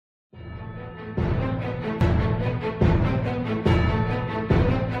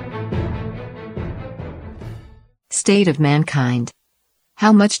state of mankind.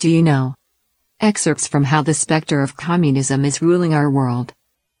 How much do you know? Excerpts from How the Spectre of Communism is Ruling Our World.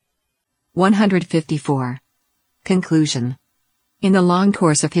 154. Conclusion. In the long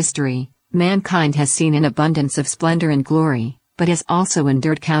course of history, mankind has seen an abundance of splendor and glory, but has also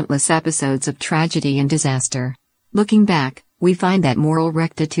endured countless episodes of tragedy and disaster. Looking back, we find that moral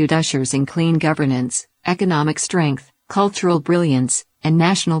rectitude ushers in clean governance, economic strength, cultural brilliance, and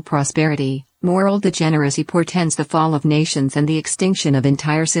national prosperity. Moral degeneracy portends the fall of nations and the extinction of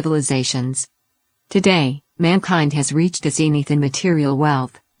entire civilizations. Today, mankind has reached a zenith in material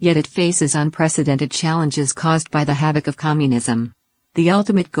wealth, yet it faces unprecedented challenges caused by the havoc of communism. The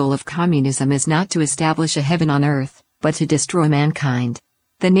ultimate goal of communism is not to establish a heaven on earth, but to destroy mankind.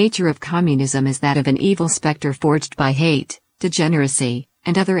 The nature of communism is that of an evil specter forged by hate, degeneracy,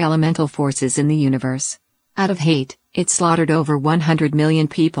 and other elemental forces in the universe. Out of hate, it slaughtered over 100 million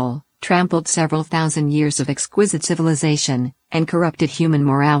people, trampled several thousand years of exquisite civilization, and corrupted human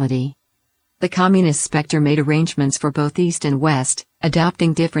morality. The communist specter made arrangements for both East and West,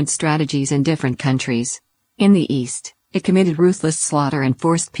 adopting different strategies in different countries. In the East, it committed ruthless slaughter and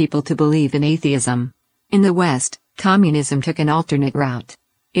forced people to believe in atheism. In the West, communism took an alternate route.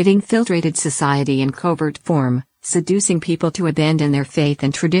 It infiltrated society in covert form, seducing people to abandon their faith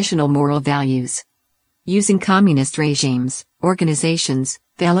and traditional moral values. Using communist regimes, organizations,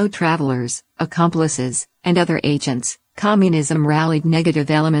 fellow travelers, accomplices, and other agents, communism rallied negative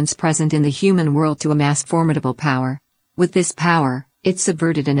elements present in the human world to amass formidable power. With this power, it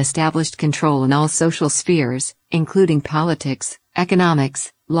subverted and established control in all social spheres, including politics,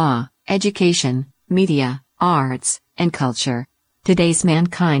 economics, law, education, media, arts, and culture. Today's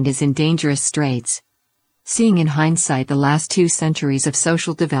mankind is in dangerous straits. Seeing in hindsight the last 2 centuries of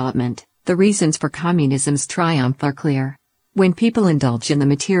social development, the reasons for communism's triumph are clear. When people indulge in the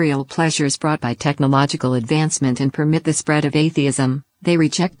material pleasures brought by technological advancement and permit the spread of atheism, they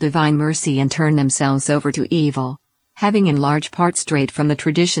reject divine mercy and turn themselves over to evil. Having in large part strayed from the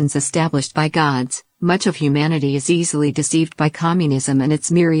traditions established by gods, much of humanity is easily deceived by communism and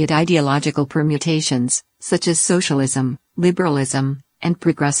its myriad ideological permutations, such as socialism, liberalism, and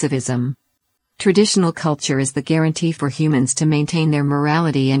progressivism. Traditional culture is the guarantee for humans to maintain their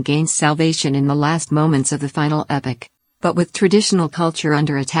morality and gain salvation in the last moments of the final epoch. But with traditional culture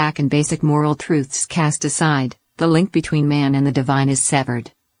under attack and basic moral truths cast aside, the link between man and the divine is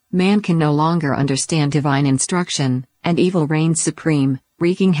severed. Man can no longer understand divine instruction, and evil reigns supreme,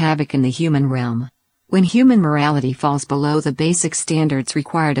 wreaking havoc in the human realm. When human morality falls below the basic standards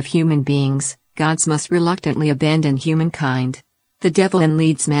required of human beings, gods must reluctantly abandon humankind. The devil then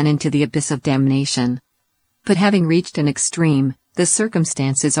leads man into the abyss of damnation. But having reached an extreme, the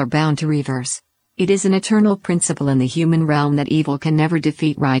circumstances are bound to reverse. It is an eternal principle in the human realm that evil can never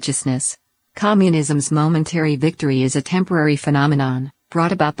defeat righteousness. Communism's momentary victory is a temporary phenomenon,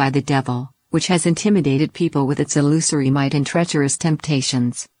 brought about by the devil, which has intimidated people with its illusory might and treacherous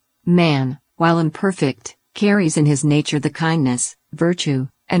temptations. Man, while imperfect, carries in his nature the kindness, virtue,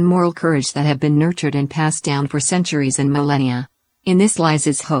 and moral courage that have been nurtured and passed down for centuries and millennia. In this lies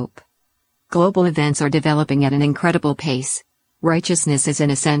his hope. Global events are developing at an incredible pace. Righteousness is in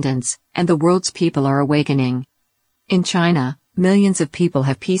ascendance, and the world's people are awakening. In China, millions of people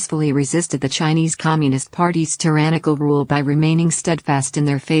have peacefully resisted the Chinese Communist Party's tyrannical rule by remaining steadfast in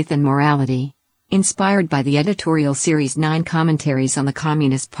their faith and morality. Inspired by the editorial series 9 Commentaries on the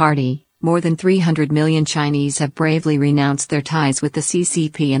Communist Party, more than 300 million Chinese have bravely renounced their ties with the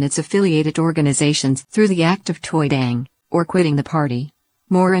CCP and its affiliated organizations through the act of toidang, or quitting the party.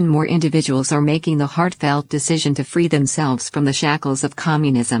 More and more individuals are making the heartfelt decision to free themselves from the shackles of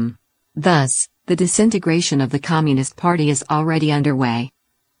communism. Thus, the disintegration of the Communist Party is already underway.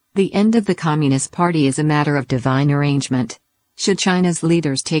 The end of the Communist Party is a matter of divine arrangement. Should China's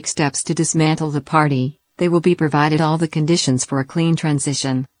leaders take steps to dismantle the party, they will be provided all the conditions for a clean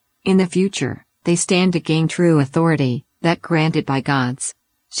transition. In the future, they stand to gain true authority, that granted by gods.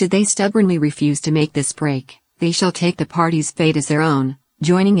 Should they stubbornly refuse to make this break, they shall take the party's fate as their own,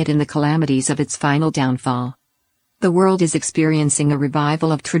 joining it in the calamities of its final downfall. The world is experiencing a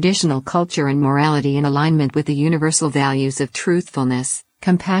revival of traditional culture and morality in alignment with the universal values of truthfulness,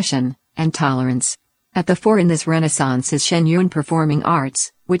 compassion, and tolerance. At the fore in this renaissance is Shenyun Performing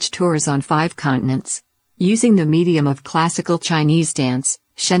Arts, which tours on 5 continents. Using the medium of classical Chinese dance,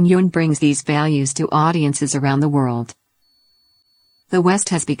 Shenyun brings these values to audiences around the world. The West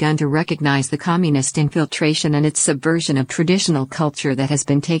has begun to recognize the communist infiltration and its subversion of traditional culture that has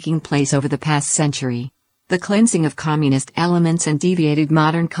been taking place over the past century. The cleansing of communist elements and deviated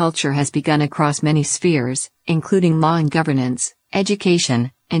modern culture has begun across many spheres, including law and governance,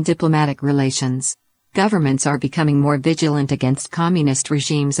 education, and diplomatic relations. Governments are becoming more vigilant against communist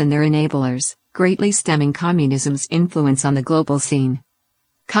regimes and their enablers, greatly stemming communism's influence on the global scene.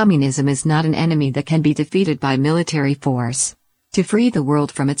 Communism is not an enemy that can be defeated by military force. To free the world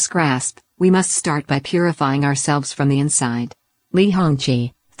from its grasp, we must start by purifying ourselves from the inside. Li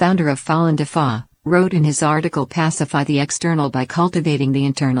Hongzhi, founder of Falun Dafa, wrote in his article Pacify the External by Cultivating the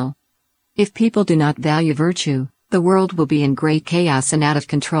Internal. If people do not value virtue, the world will be in great chaos and out of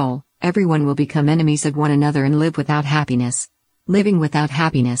control. Everyone will become enemies of one another and live without happiness. Living without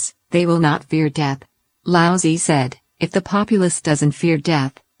happiness, they will not fear death. Lao Tzu said, if the populace doesn't fear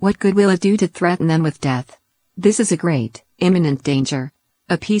death, what good will it do to threaten them with death? This is a great, imminent danger.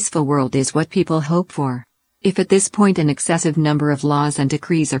 A peaceful world is what people hope for. If at this point an excessive number of laws and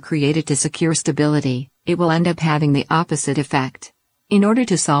decrees are created to secure stability, it will end up having the opposite effect. In order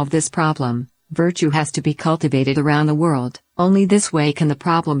to solve this problem, virtue has to be cultivated around the world. Only this way can the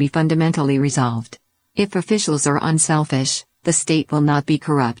problem be fundamentally resolved. If officials are unselfish, the state will not be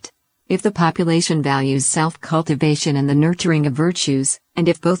corrupt. If the population values self-cultivation and the nurturing of virtues, and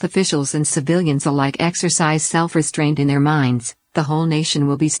if both officials and civilians alike exercise self-restraint in their minds, the whole nation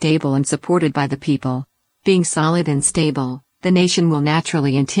will be stable and supported by the people. Being solid and stable, the nation will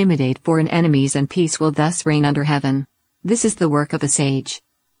naturally intimidate foreign enemies and peace will thus reign under heaven. This is the work of a sage.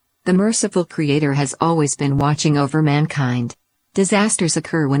 The merciful Creator has always been watching over mankind. Disasters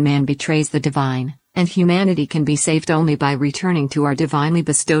occur when man betrays the divine, and humanity can be saved only by returning to our divinely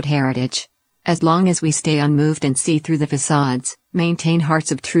bestowed heritage. As long as we stay unmoved and see through the facades, maintain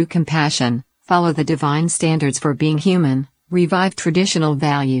hearts of true compassion, follow the divine standards for being human, revive traditional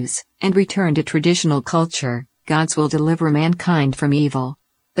values, and return to traditional culture, gods will deliver mankind from evil.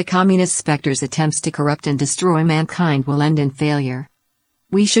 The communist specter's attempts to corrupt and destroy mankind will end in failure.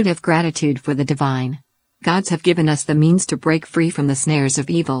 We should have gratitude for the divine. Gods have given us the means to break free from the snares of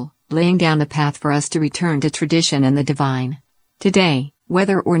evil, laying down the path for us to return to tradition and the divine. Today,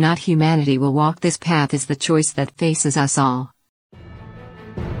 whether or not humanity will walk this path is the choice that faces us all.